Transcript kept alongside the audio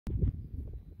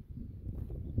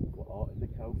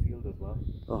cow field as well.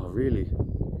 Oh, really?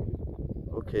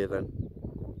 Okay then.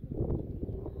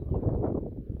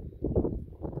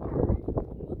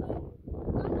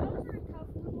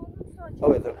 Oh,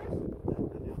 wait there.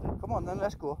 Come on then,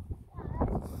 let's go.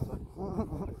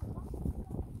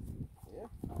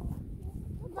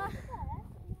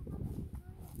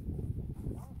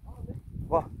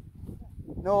 What?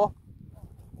 No.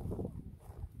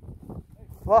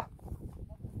 What?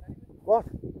 What?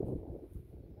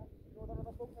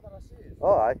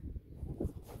 Oh, aye.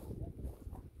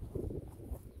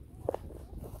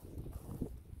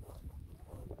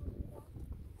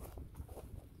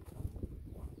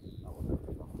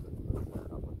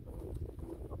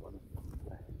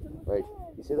 Right,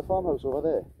 you see the farmhouse over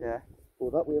there? Yeah. Go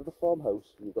that way of the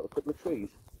farmhouse, and you've got a couple of trees.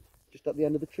 Just at the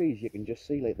end of the trees, you can just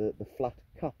see like the flat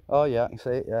cap. Oh yeah, I can see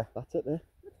it. Yeah. That's it there.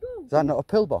 Is that not a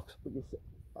pillbox? But you see,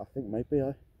 I think it might be.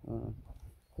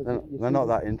 They're not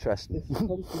that interesting. This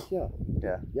concrete here.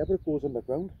 Yeah. Yeah, but it goes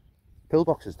underground.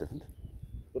 Pillbox is different.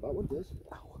 But that one does.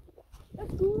 Ow.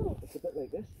 That's cool. It's a bit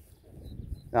like this.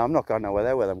 No, I'm not going nowhere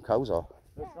there where them cows are.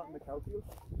 No, it's not in the cow field.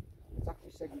 It's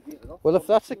actually segregated off. Well, if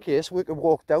that's the case, we could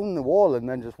walk down the wall and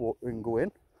then just walk and go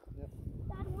in. Yeah.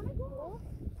 Dad, want to go?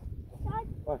 Dad,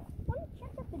 what? Want to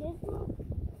check if it is though?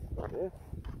 Yeah.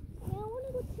 Yeah, I want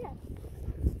to go check.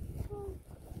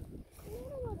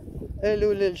 Hello,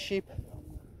 little sheep.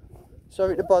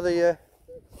 Sorry to bother you.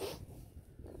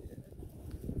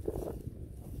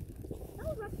 That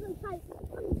was actually tight.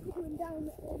 I'm going down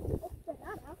up the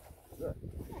ladder. Yeah.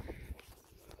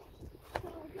 So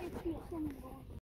I can't see it somewhere.